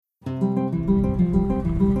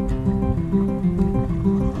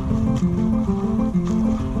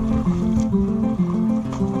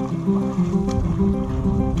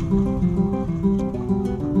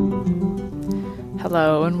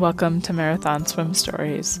Hello and welcome to Marathon Swim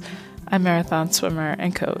Stories. I'm marathon swimmer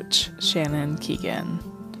and coach Shannon Keegan.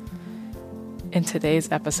 In today's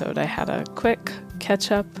episode, I had a quick catch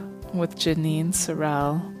up with Janine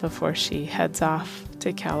Sorrell before she heads off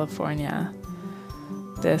to California.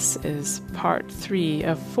 This is part 3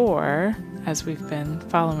 of 4 as we've been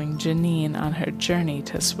following Janine on her journey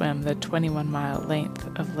to swim the 21-mile length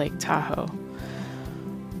of Lake Tahoe.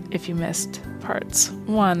 If you missed parts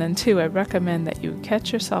 1 and 2, I recommend that you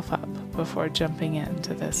catch yourself up before jumping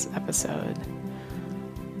into this episode.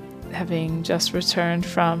 Having just returned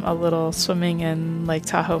from a little swimming in Lake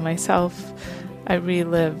Tahoe myself, I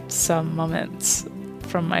relived some moments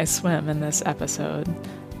from my swim in this episode,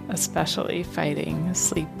 especially fighting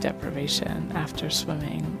sleep deprivation after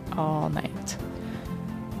swimming all night.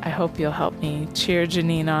 I hope you'll help me cheer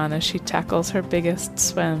Janine on as she tackles her biggest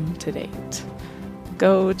swim to date.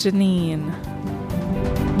 Go, Janine.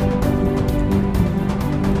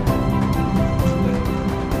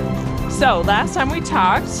 So last time we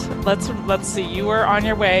talked, let's see. You were on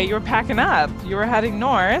your way. You were packing up. You were heading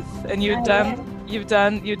north, and you've done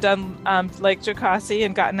Lake Jocassee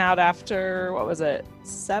and gotten out after, what was it,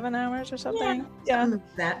 7 hours or something? Yeah.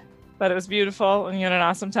 That. But it was beautiful, and you had an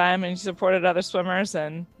awesome time, and you supported other swimmers,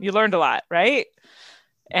 and you learned a lot, right?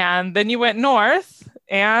 And then you went north.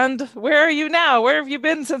 And where are you now? Where have you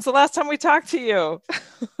been since the last time we talked to you?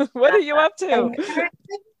 What are you up to?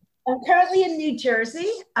 I'm currently in New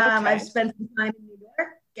Jersey. Okay. I've spent some time in New York,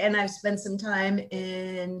 and I've spent some time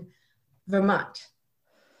in Vermont.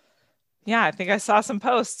 Yeah, I think I saw some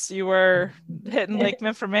posts. You were hitting Lake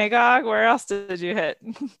Memphremagog. Where else did you hit?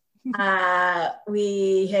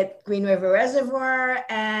 We hit Green River Reservoir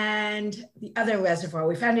and the other reservoir.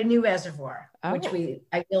 We found a new reservoir, which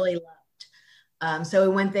I really loved. So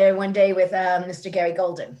we went there one day with Mr. Gary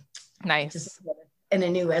Golden. Nice. In a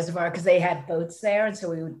new reservoir because they had boats there. And so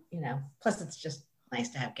we would, plus it's just nice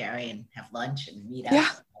to have Gary and have lunch and meet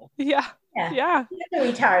up. Yeah.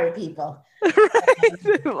 Retired people.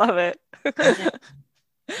 Right. Love it.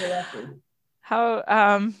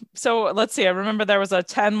 How, so let's see. I remember there was a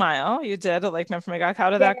 10-mile you did at Lake Memphremagog. How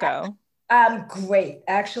did that go? Great.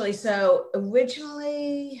 Actually, so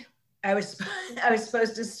originally I was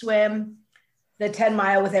supposed to swim the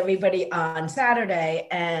 10-mile with everybody on Saturday,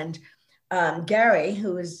 and Gary,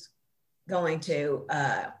 who was going to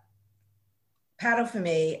paddle for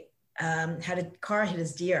me, had a car hit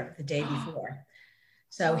his deer the day before.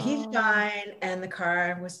 So he died and the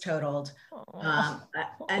car was totaled.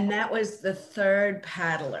 And that was the third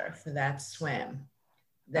paddler for that swim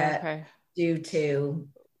that due to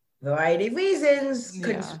a variety of reasons,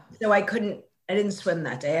 I didn't swim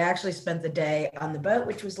that day. I actually spent the day on the boat,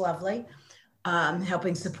 which was lovely.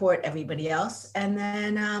 Helping support everybody else. And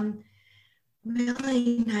then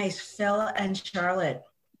really nice, Phil and Charlotte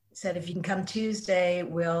said, if you can come Tuesday,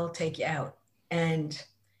 we'll take you out. And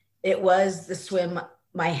it was the swim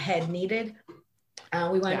my head needed.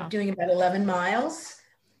 We wound up doing about 11 miles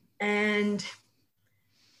and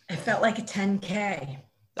I felt like a 10K.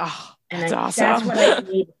 Oh, and that's awesome. That's what I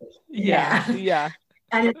needed. Yeah.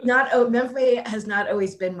 And it's Memphrey has not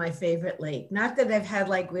always been my favorite lake. Not that I've had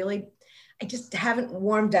I just haven't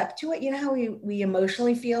warmed up to it. You know how we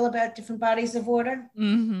emotionally feel about different bodies of water?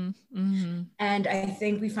 Mm-hmm. Mm-hmm. And I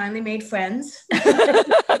think we finally made friends. Right.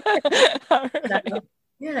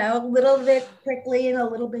 So, a little bit prickly and a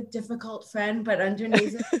little bit difficult friend, but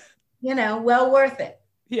underneath it, well worth it.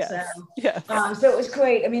 Yes. So it was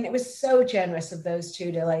great. I mean, it was so generous of those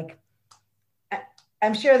two to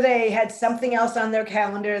I'm sure they had something else on their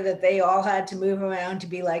calendar that they all had to move around to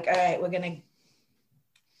be like, all right, we're going to,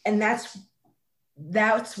 and that's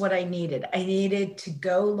what I needed. I needed to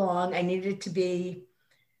go long. I needed to be,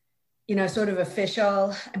 sort of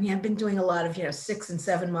official. I mean, I've been doing a lot of, 6 and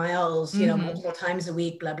 7 miles, multiple times a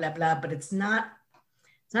week, blah, blah, blah. But it's not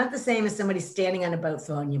the same as somebody standing on a boat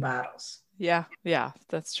throwing you bottles. Yeah,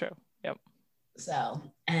 that's true. Yep. So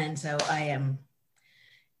I am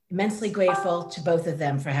immensely grateful to both of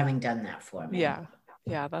them for having done that for me.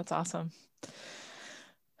 Yeah, that's awesome.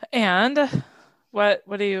 And what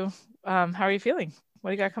do you, how are you feeling? What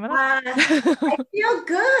do you got coming up? I feel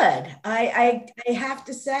good. I have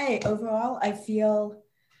to say, overall, I feel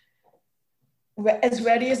as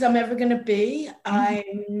ready as I'm ever going to be.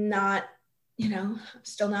 Mm-hmm. I'm not,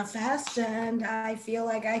 still not fast, and I feel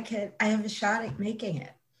like I have a shot at making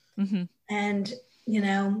it. Mm-hmm. And,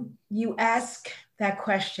 you ask that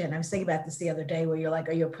question. I was thinking about this the other day where you're like,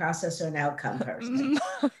 are you a process or an outcome person?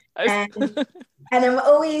 And I'm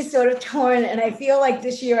always sort of torn, and I feel like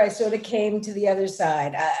this year I sort of came to the other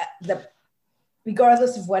side.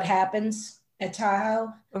 Regardless of what happens, at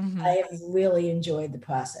Tahoe, Mm-hmm. I have really enjoyed the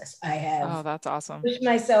process. I Oh, have that's awesome. pushed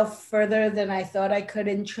myself further than I thought I could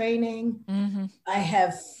in training. Mm-hmm. I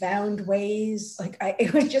have found ways,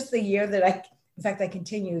 it was just the year that in fact, I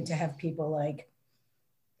continue to have people like,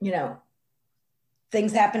 you know,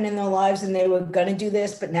 things happen in their lives and they were going to do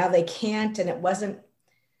this, but now they can't. And it wasn't,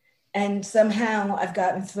 and somehow I've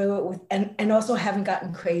gotten through it and also haven't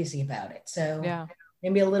gotten crazy about it. So Yeah.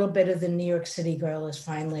 maybe a little bit of the New York City girl is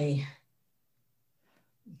finally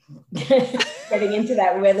getting into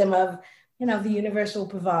that rhythm of, the universe will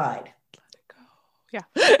provide. Let it go. Yeah.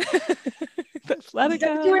 Let It it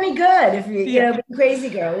doesn't go. do any good if you be a crazy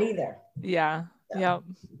girl either. Yeah. So.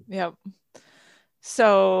 Yep.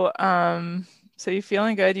 So, so you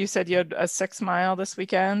feeling good? You said you had a 6 mile this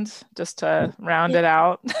weekend, just to round it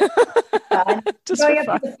out. Just going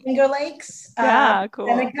for up fun. to the Finger Lakes, Cool.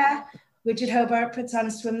 Seneca. Richard Hobart puts on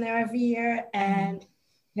a swim there every year, and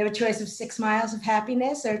you have a choice of 6 miles of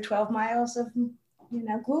happiness or 12 miles of,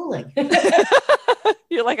 grueling.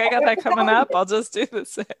 You're like, I got that coming up. I'll just do the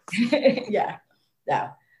 6. Yeah.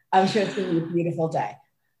 No, I'm sure it's going to be a beautiful day.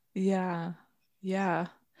 Yeah. Yeah.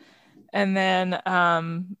 And then, are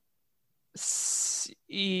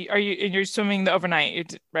you're swimming the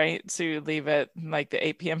overnight, right? So you leave at like the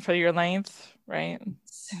 8 p.m. for your length, right?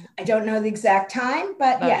 I don't know the exact time,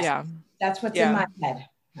 but yes, that's what's in my head.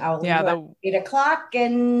 I'll leave at 8 o'clock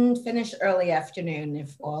and finish early afternoon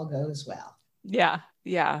if all goes well. Yeah.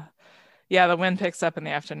 The wind picks up in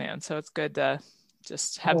the afternoon, so it's good to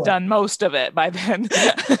just have done most of it by then.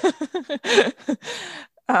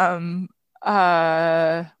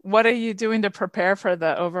 What are you doing to prepare for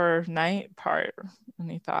the overnight part?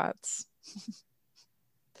 Any thoughts?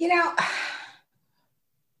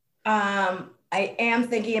 I am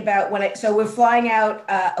thinking about so we're flying out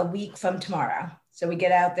a week from tomorrow. So we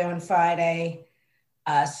get out there on Friday.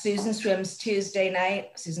 Susan swims Tuesday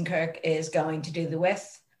night. Susan Kirk is going to do the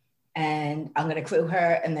width, and I'm going to crew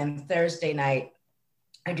her. And then Thursday night,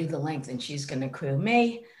 I do the length, and she's going to crew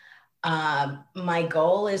me. My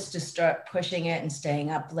goal is to start pushing it and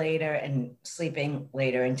staying up later and sleeping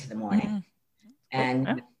later into the morning.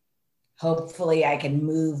 And hopefully I can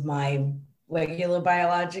move my regular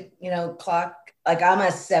biologic, clock. Like I'm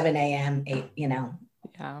a 7 a.m., 8,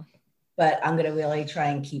 Yeah. But I'm going to really try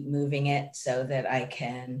and keep moving it so that I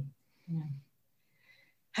can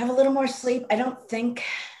have a little more sleep. I don't think,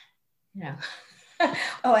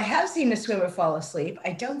 I have seen a swimmer fall asleep.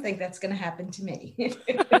 I don't think that's going to happen to me.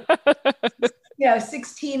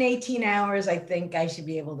 16, 18 hours, I think I should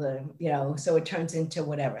be able to, so it turns into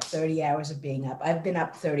 30 hours of being up. I've been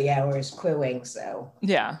up 30 hours crewing, so.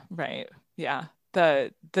 Yeah, right. Yeah.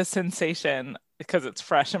 The sensation, because it's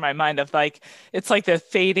fresh in my mind of like, it's like the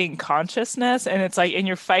fading consciousness, and it's like, and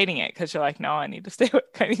you're fighting it because you're like, no, I need to stay awake.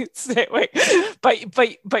 I need to stay awake.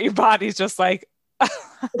 But your body's just like,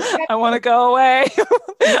 I want to go away.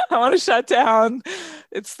 I want to shut down.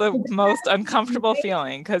 It's the most uncomfortable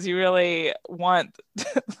feeling because you really want,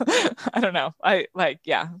 I don't know.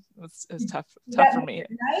 It's tough for me. At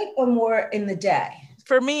night or more in the day?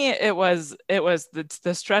 For me, it was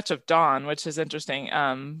the stretch of dawn, which is interesting.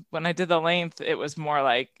 When I did the length, it was more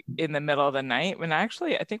like in the middle of the night. When I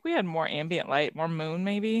think we had more ambient light, more moon,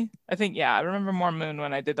 maybe. I remember more moon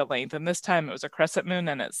when I did the length, and this time it was a crescent moon,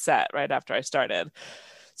 and it set right after I started.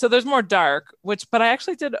 So there's more dark, but I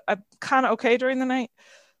actually did kind of okay during the night.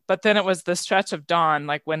 But then it was the stretch of dawn,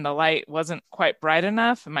 like when the light wasn't quite bright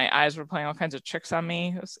enough and my eyes were playing all kinds of tricks on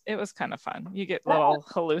me. It was kind of fun. You get little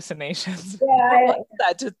hallucinations. Yeah,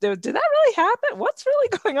 did that really happen? What's really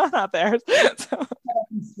going on out there?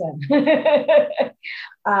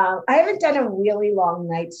 I haven't done a really long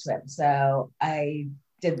night swim. So I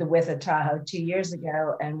did the width of Tahoe 2 years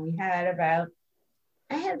ago, and I had about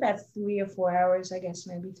 3 or 4 hours, I guess,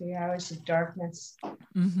 maybe 3 hours of darkness.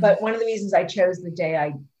 Mm-hmm. But one of the reasons I chose the day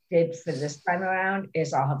I did for this time around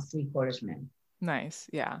is I'll have 3/4 moon. Nice.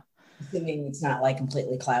 Yeah. Assuming it's not like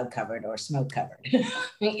completely cloud covered or smoke covered.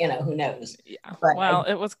 Who knows? Yeah. But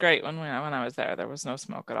it was great when I was there. There was no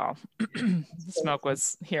smoke at all. The smoke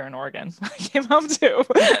was here in Oregon. I came home too.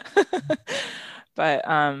 But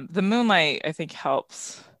the moonlight, I think,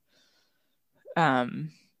 helps.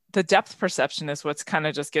 The depth perception is what's kind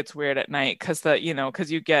of just gets weird at night because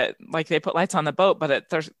you get like they put lights on the boat, but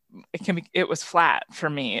it was flat for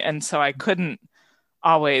me, and so I couldn't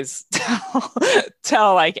always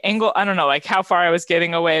tell like angle. I don't know, like how far I was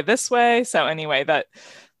getting away this way. So anyway, that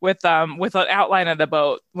with the outline of the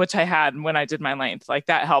boat, which I had when I did my length, like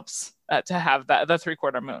that helps to have the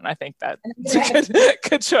 3/4 moon. I think that's a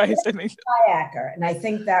good choice. I think kayaker, and I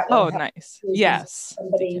think that. Oh, nice. Yes.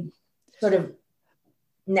 Somebody sort of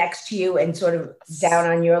next to you and sort of down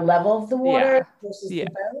on your level of the water versus Yeah.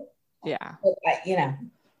 the boat. Yeah.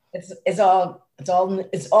 But, it's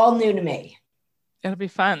all new to me. It'll be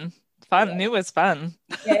fun. Fun. New is fun.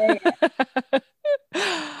 Yeah.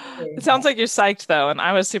 It sounds like you're psyched though. And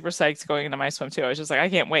I was super psyched going into my swim too. I was just like, I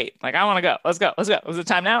can't wait. Like, I want to go. Let's go. Let's go. Is it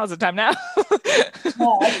time now? Is it time now?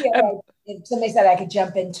 No, I feel like if somebody said I could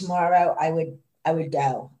jump in tomorrow, I would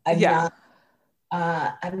go.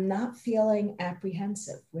 I'm not feeling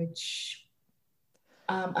apprehensive, which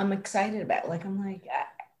I'm excited about. Like, I'm like,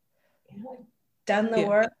 I've done the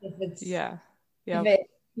work. If it's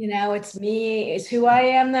it's me, it's who I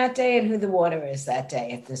am that day and who the water is that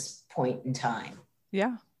day at this point in time.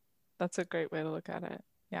 Yeah, that's a great way to look at it.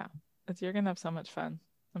 Yeah, you're gonna have so much fun.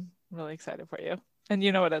 I'm really excited for you. And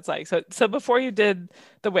you know what it's like. So before you did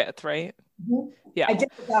the width, right? Mm-hmm. Yeah. I did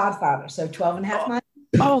the Godfather, so 12 and a half miles.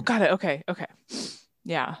 Oh, got it. Okay.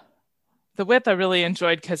 Yeah. The width I really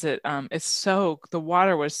enjoyed because the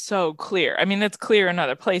water was so clear. I mean, it's clear in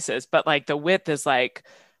other places, but like the width is like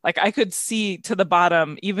I could see to the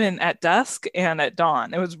bottom even at dusk and at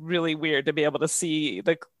dawn. It was really weird to be able to see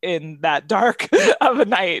in that dark of a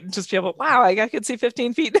night, just be able, wow, I could see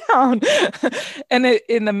 15 feet down. And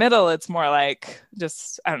in the middle, it's more like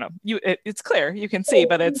just, I don't know, it's clear, you can see,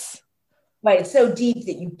 but it's right. It's so deep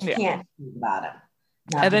that you can't see the bottom.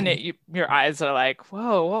 And then your eyes are like,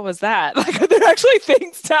 whoa, what was that? Like, are there actually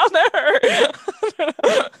things down there?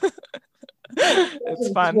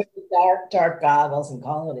 It's fun. Dark goggles and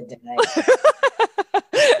call it a day.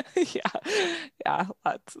 Yeah.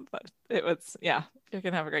 It was, you're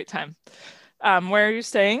gonna have a great time. Where are you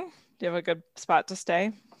staying? Do you have a good spot to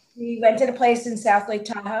stay? We rented a place in South Lake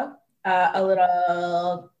Tahoe, a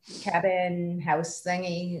little cabin house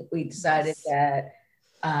thingy. We decided that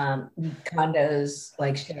condos,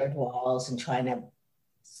 like shared walls, and trying to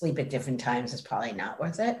sleep at different times is probably not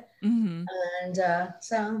worth it. Mm-hmm. And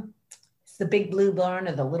so it's the big blue barn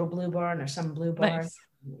or the little blue barn or some blue barn.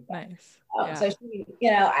 Nice. So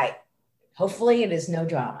hopefully it is no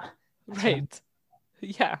drama. Right.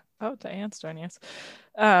 Yeah. Oh, Diane's joining us.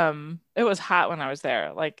 It was hot when I was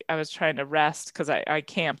there. Like, I was trying to rest because I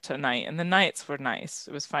camped tonight, and the nights were nice.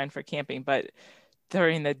 It was fine for camping, but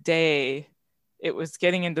during the day it was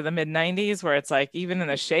getting into the mid 90s where it's like, even in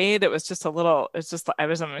the shade, it was just I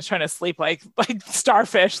was trying to sleep like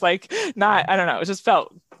starfish, like not, I don't know. It just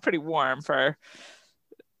felt pretty warm for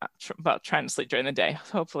about trying to sleep during the day.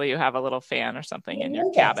 Hopefully you have a little fan or something in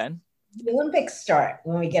your cabin. The Olympics start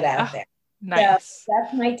when we get out there. Nice. So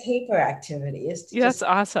that's my taper activity. That's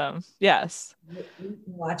awesome. Yes.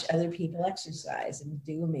 Watch other people exercise and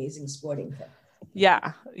do amazing sporting things.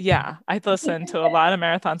 Yeah. I listened to a lot of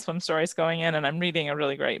marathon swim stories going in, and I'm reading a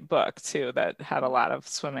really great book too that had a lot of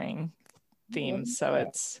swimming themes. So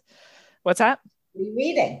what's that? What are you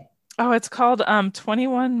reading? Oh, it's called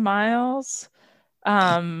 21 Miles.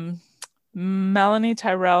 Melanie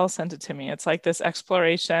Tyrell sent it to me. It's like this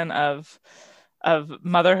exploration of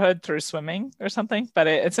motherhood through swimming or something,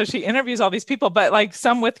 but so she interviews all these people, but like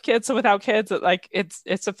some with kids, some without kids. Like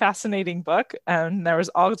it's a fascinating book, and there was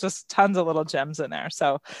all just tons of little gems in there.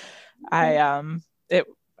 So I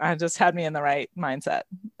just had me in the right mindset,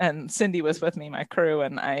 and Cindy was with me, my crew,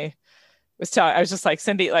 and I was just like,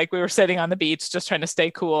 Cindy, like we were sitting on the beach just trying to stay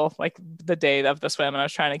cool, like the day of the swim, and I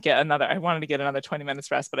was trying to I wanted to get another 20 minutes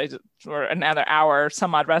rest, or another hour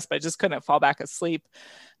some odd rest, but I just couldn't fall back asleep.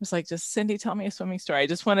 I was like, just Cindy, tell me a swimming story. I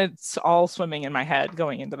just wanted all swimming in my head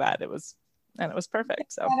going into that. It was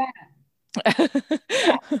perfect.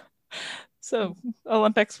 So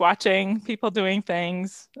Olympics, watching people doing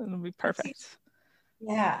things, it'll be perfect.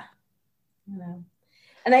 Yeah.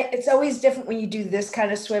 And it's always different when you do this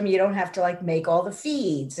kind of swim. You don't have to like make all the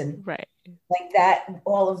feeds and right, like that,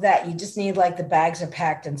 all of that. You just need like the bags are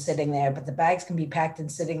packed and sitting there, but the bags can be packed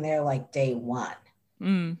and sitting there like day one,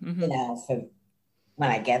 for when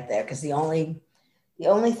I get there. Because the only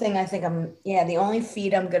thing I think the only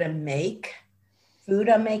food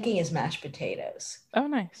I'm making is mashed potatoes. Oh,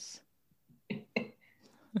 nice.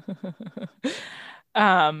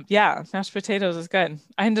 Mashed potatoes is good.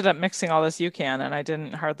 I ended up mixing all this UCAN, and I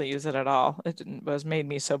didn't hardly use it at all. Made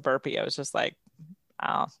me so burpy. I was just like,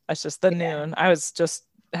 oh, it's just the noon. I was just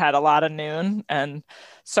had a lot of noon and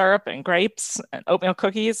syrup and grapes and oatmeal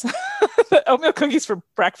cookies. Oatmeal cookies for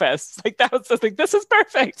breakfast. Like that was the thing. This is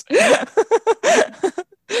perfect.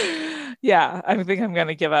 Yeah, I think I'm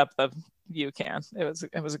gonna give up the UCAN.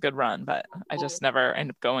 It was a good run, but I just never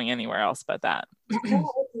ended up going anywhere else but that.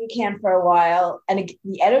 UCAN for a while, and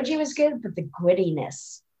the energy was good, but the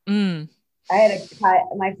grittiness. I had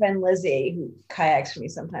my friend Lizzie, who kayaks for me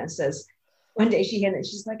sometimes, says one day she handed,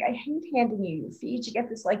 she's like, I hate handing you your feed. You get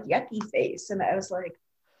this like yucky face. And I was like,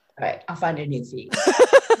 all right, I'll find a new feed.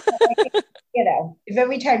 You know, if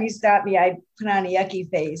every time you stop me, I put on a yucky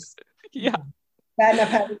face. Yeah. Bad enough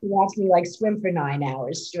having to watch me like swim for 9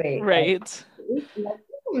 hours straight. Right. Like,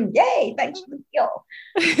 yay, thanks for the deal.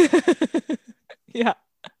 Yeah.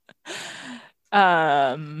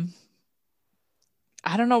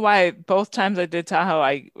 I don't know why both times I did Tahoe,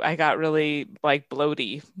 I got really like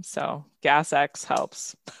bloaty. So Gas X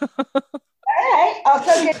helps. All right,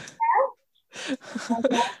 also good.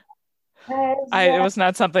 It was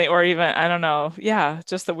not something, or even I don't know. Yeah,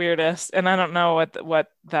 just the weirdest, and I don't know what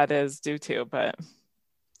that is due to, but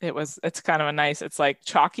it's kind of a nice. It's like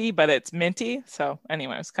chalky, but it's minty. So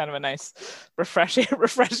anyway, it's kind of a nice, refreshing. Throw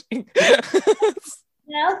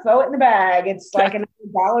it in the bag. It's like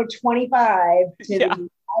 $1.25 to the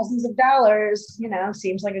thousands of dollars.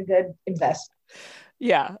 Seems like a good investment.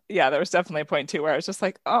 Yeah, there was definitely a point too where I was just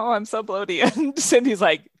like, oh, I'm so bloated. And Cindy's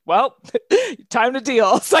like, well, time to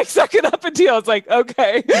deal. It's like, suck it up and deal. It's like,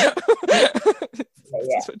 okay. Yeah.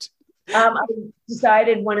 I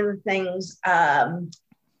decided one of the things that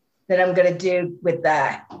I'm going to do with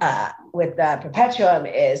the Perpetuum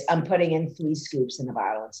is I'm putting in 3 scoops in the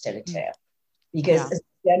bottle instead of 2, because it's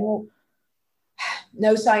general.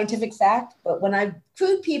 No scientific fact, but when I've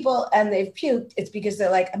food people and they've puked, it's because they're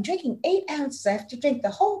like, I'm drinking 8 ounces. I have to drink the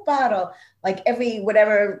whole bottle, like every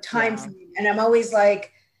whatever time frame. And I'm always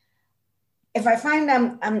like, if I find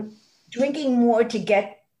I'm drinking more to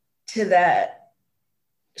get to the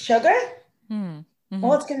sugar,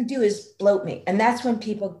 all it's going to do is bloat me. And that's when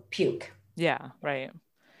people puke. Yeah, right.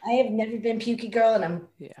 I have never been pukey girl, and I'm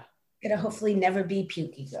going to hopefully never be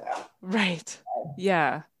pukey girl. Right.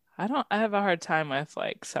 Yeah. I have a hard time with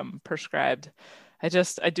like some prescribed. I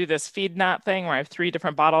do this feed knot thing where I have 3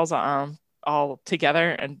 different bottles all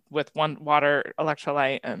together, and with one water,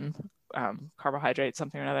 electrolyte, and carbohydrate,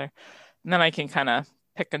 something or another. And then I can kind of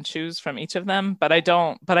pick and choose from each of them, but I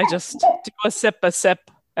just do a sip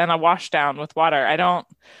and a wash down with water.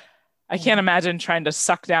 I can't imagine trying to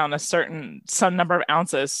suck down some number of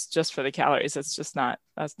ounces just for the calories. That's not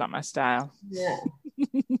my style. Yeah.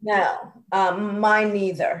 No, mine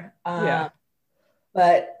neither.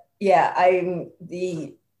 But yeah, I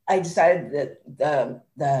decided that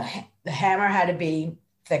the hammer had to be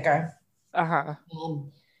thicker.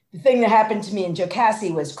 The thing that happened to me in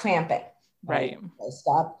Jocassee was cramping. Right. I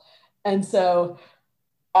stopped, and so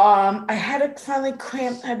I had to finally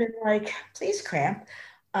cramp. I've been like, please cramp.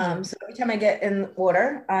 So every time I get in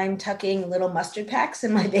water, I'm tucking little mustard packs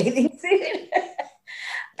in my bathing suit.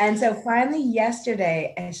 And so finally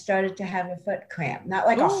yesterday, I started to have a foot cramp. Not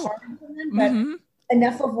like a hard one, but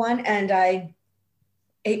enough of one. And I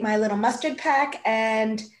ate my little mustard pack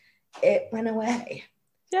and it went away.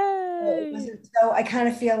 Yay! So I kind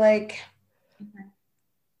of feel like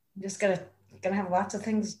I'm just gonna have lots of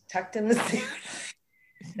things tucked in the suit.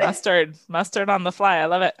 Mustard on the fly. I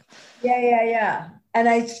love it. Yeah. And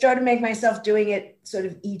I started to make myself doing it sort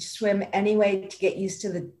of each swim anyway to get used to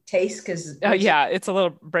the taste, because it's a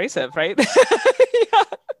little abrasive, right?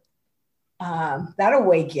 That'll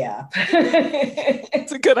wake you up.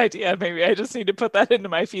 It's a good idea. Maybe I just need to put that into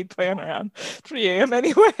my feed plan around 3 a.m.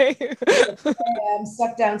 anyway.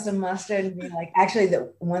 Suck down some mustard and be like, actually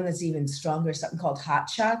the one that's even stronger, something called Hot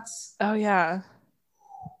Shots. Oh yeah.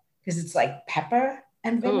 Because it's like pepper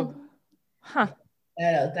and vinegar. Huh.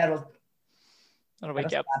 That'll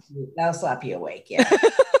wake you up. That'll slap you awake, yeah.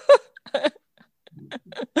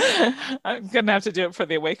 I'm gonna have to do it for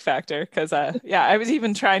the awake factor, because I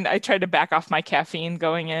tried to back off my caffeine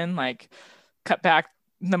going in, like cut back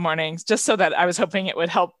in the mornings, just so that I was hoping it would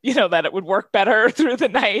help, that it would work better through the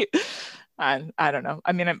night. And I don't know.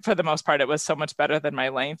 I mean, for the most part, it was so much better than my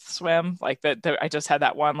length swim. Like that, I just had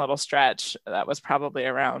that one little stretch that was probably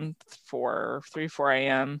around 4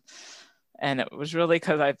 a.m. And it was really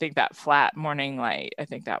because I think that flat morning light, I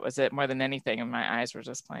think that was it more than anything. And my eyes were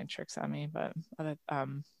just playing tricks on me. But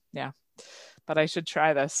but I should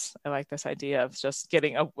try this. I like this idea of just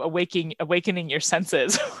awakening your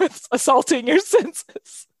senses, assaulting your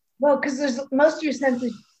senses. Well, because there's most of your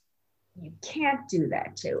senses you can't do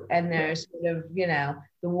that to. And there's sort of,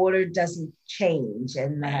 the water doesn't change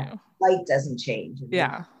and the light doesn't change.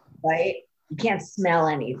 Right? You can't smell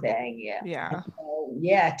anything. Yeah. So,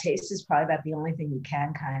 taste is probably about the only thing you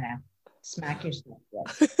can kind of smack yourself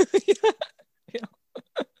with.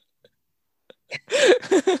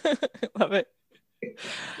 Love it.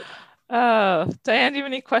 Diane, do you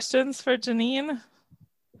have any questions for Janine?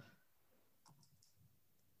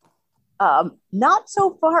 Not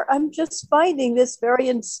so far. I'm just finding this very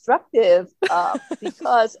instructive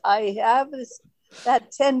because I have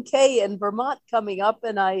that 10K in Vermont coming up,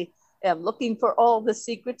 and I am looking for all the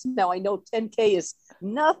secrets. Now I know 10K is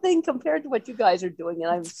nothing compared to what you guys are doing,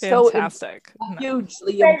 and I'm fantastic. So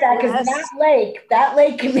hugely say that impressed. Because that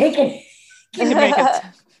lake can make it. Can make it.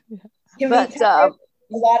 But a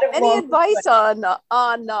lot of any advice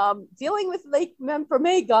on dealing with Lake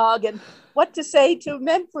Memphremagog and what to say to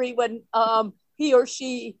Memphrey when he or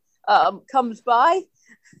she comes by?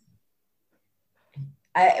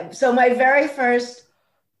 So my very first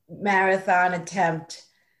marathon attempt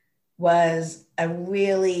was a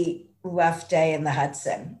really rough day in the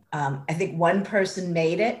Hudson. I think one person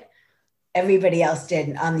made it. Everybody else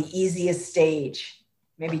didn't on the easiest stage,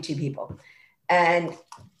 maybe two people. And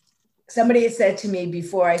somebody had said to me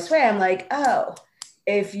before I swam, like, oh,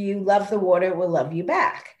 if you love the water, we'll love you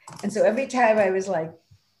back. And so every time I was like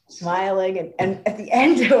smiling and at the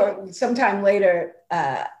end or sometime later,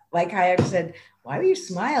 my kayak said, why were you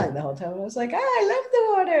smiling the whole time? And I was like, I love the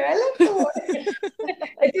water. I love the water.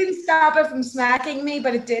 It didn't stop it from smacking me,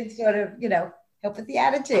 but it did sort of, help with the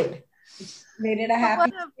attitude. It made it a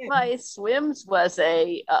happy. One of my swims was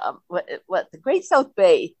what the Great South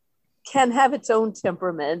Bay can have its own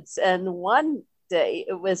temperaments. And one day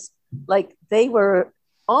it was like they were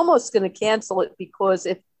almost going to cancel it because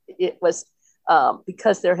it was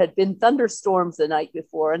because there had been thunderstorms the night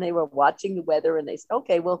before, and they were watching the weather, and they said,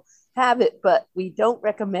 okay, we'll have it, but we don't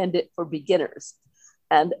recommend it for beginners.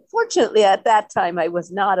 And fortunately, at that time, I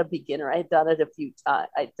was not a beginner. I had done it a few times.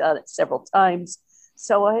 I'd done it several times.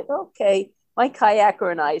 So my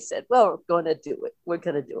kayaker and I said, well, we're going to do it. We're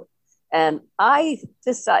going to do it. And I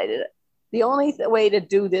decided the only way to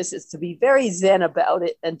do this is to be very zen about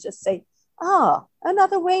it and just say,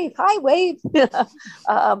 another wave, hi wave.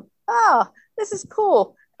 This is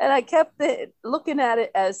cool. And I kept looking at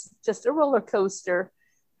it as just a roller coaster.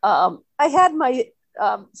 I had my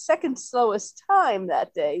second slowest time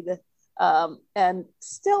that day, and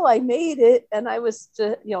still I made it. And I was,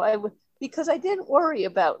 because I didn't worry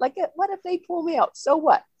about what if they pull me out? So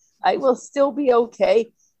what? I will still be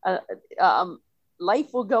okay. Life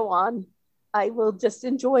will go on. I will just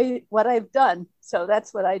enjoy what I've done. So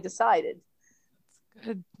that's what I decided.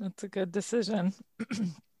 Good. That's a good decision.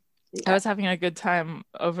 Yeah. I was having a good time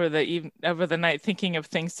over the night thinking of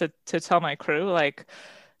things to tell my crew,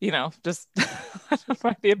 just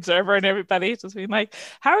the observer and everybody just being like,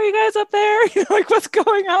 how are you guys up there? What's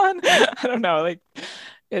going on? I don't know.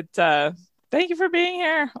 Thank you for being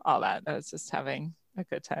here. All that. I was just having a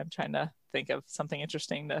good time trying to think of something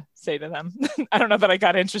interesting to say to them. I don't know that I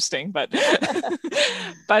got interesting, but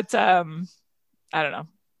I don't know.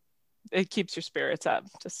 It keeps your spirits up,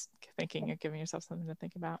 just thinking and giving yourself something to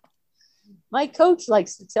think about. My coach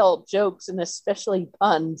likes to tell jokes and especially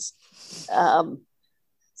puns.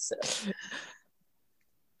 So.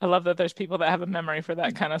 I love that there's people that have a memory for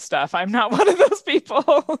that kind of stuff. I'm not one of those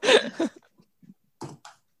people.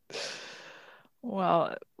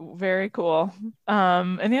 Well, very cool.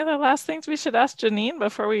 Any other last things we should ask Janine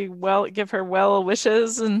before we give her well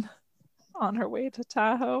wishes and on her way to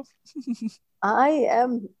Tahoe? I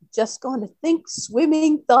am just going to think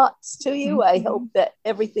swimming thoughts to you. Mm-hmm. I hope that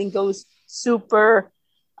everything goes super.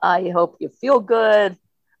 I hope you feel good.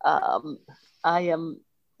 I am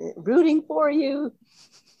rooting for you.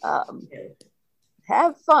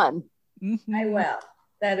 Have fun. Mm-hmm. I will.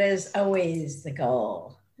 That is always the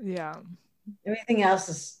goal. Yeah. Everything else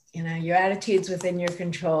is, your attitude's within your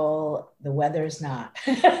control. The weather's not.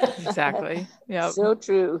 Exactly. Yep. So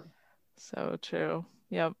true. So true.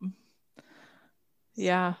 Yep.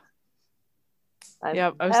 Yeah.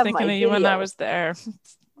 I was thinking of you when I was there.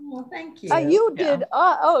 Well, thank you. You did.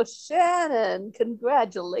 Shannon,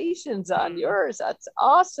 congratulations on yours. That's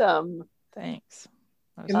awesome. Thanks.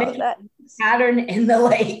 You make that pattern in the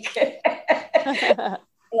lake.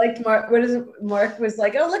 Like Mark, Mark was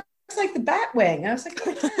like, oh, looks like the bat wing. I was like,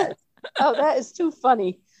 oh, it does. Oh, that is too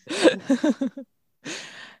funny.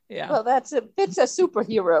 Yeah. Well, it's a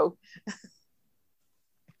superhero.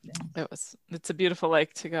 It's a beautiful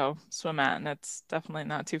lake to go swim at, and it's definitely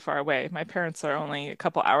not too far away. My parents are only a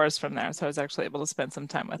couple hours from there, so I was actually able to spend some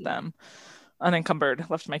time with them unencumbered.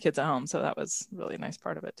 Left my kids at home, so that was a really nice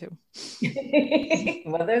part of it too.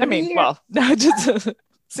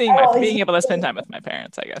 Just being able to spend time with my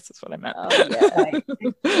parents, I guess is what I meant.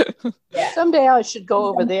 Yeah. Someday I should go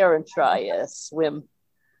over there and try a swim.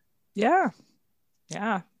 Yeah.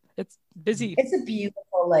 It's busy. It's a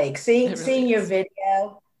beautiful lake. Seeing your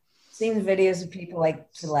video, seeing the videos of people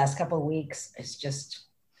for the last couple of weeks, it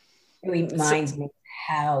reminds me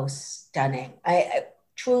how stunning. I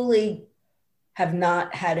truly have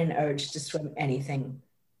not had an urge to swim anything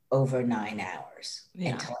over 9 hours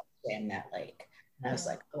until I swam that lake. And I was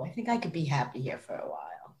like, oh, I think I could be happy here for a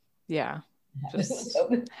while. Yeah. Just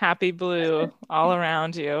happy blue all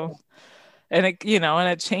around you. And it, and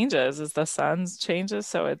it changes as the sun changes.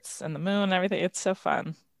 So it's and the moon and everything. It's so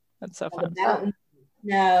fun. It's so fun. The mountain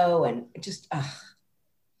snow and just,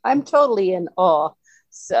 I'm totally in awe.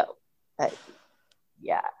 So,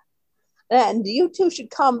 yeah. And you two should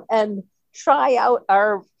come and try out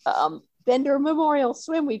our Bender Memorial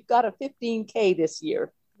Swim. We've got a 15K this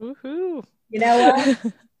year. Woohoo. You know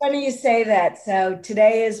what? Funny you say that. So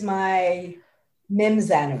today is my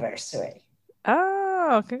MIMS anniversary.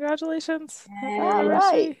 Oh, congratulations. All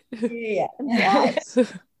right. Yeah. Yes.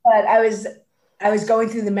 But I was going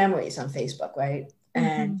through the memories on Facebook, right?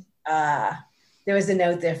 And there was a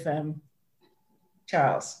note there from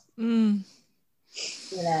Charles,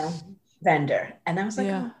 Bender. And I was like,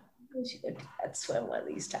 oh, I should go do that swim one of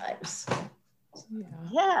these times.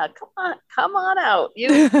 Yeah, come on out.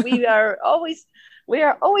 We are always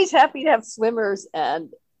happy to have swimmers, and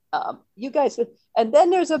you guys. And then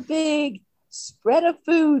there's a big spread of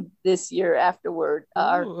food this year afterward.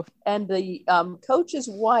 And the coach's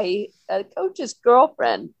wife, coach's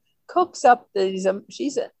girlfriend, cooks up these.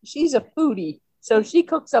 She's a foodie, so she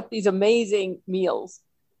cooks up these amazing meals.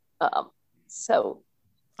 So.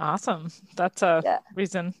 Awesome. That's a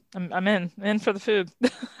reason I'm in for the food.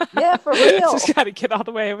 Yeah, for real. Just got to get all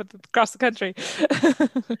the way across the country.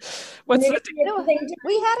 We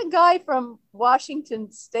had a guy from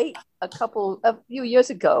Washington State a few years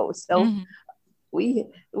ago. So we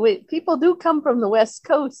people do come from the West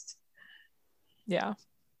Coast. Yeah.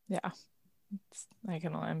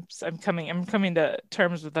 I'm coming to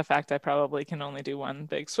terms with the fact I probably can only do one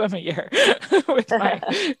big swim a year with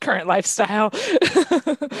my current lifestyle.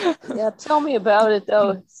 Yeah, tell me about it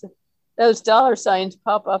though. Those dollar signs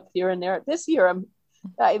pop up here and there. This year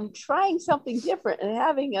I'm trying something different and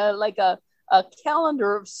having a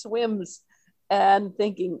calendar of swims and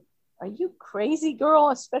thinking, are you crazy, girl?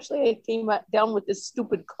 Especially I came down with this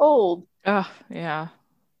stupid cold. Oh, yeah.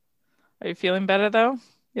 Are you feeling better though?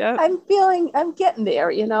 Yeah, I'm getting there.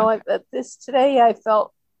 Today I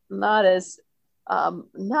felt not as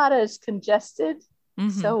congested.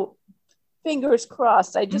 So fingers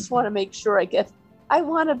crossed. I just want to make sure I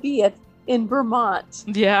want to be in Vermont.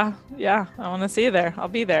 Yeah. I want to see you there. I'll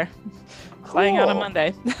be there. Cool. Flying out on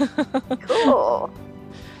Monday. Cool.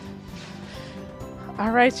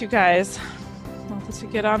 All right, you guys. I'll let you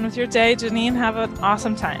get on with your day. Janine, have an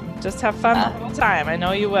awesome time. Just have fun the whole time. I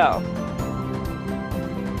know you will.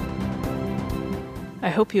 I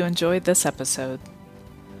hope you enjoyed this episode.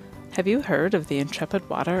 Have you heard of the Intrepid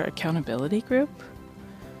Water Accountability Group?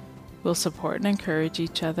 We'll support and encourage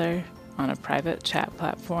each other on a private chat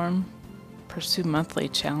platform, pursue monthly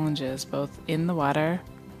challenges both in the water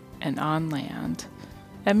and on land,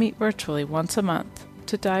 and meet virtually once a month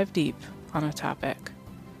to dive deep on a topic.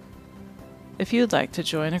 If you'd like to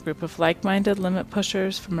join a group of like-minded limit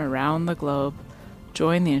pushers from around the globe,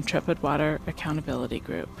 join the Intrepid Water Accountability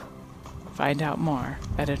Group. Find out more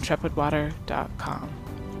at intrepidwater.com.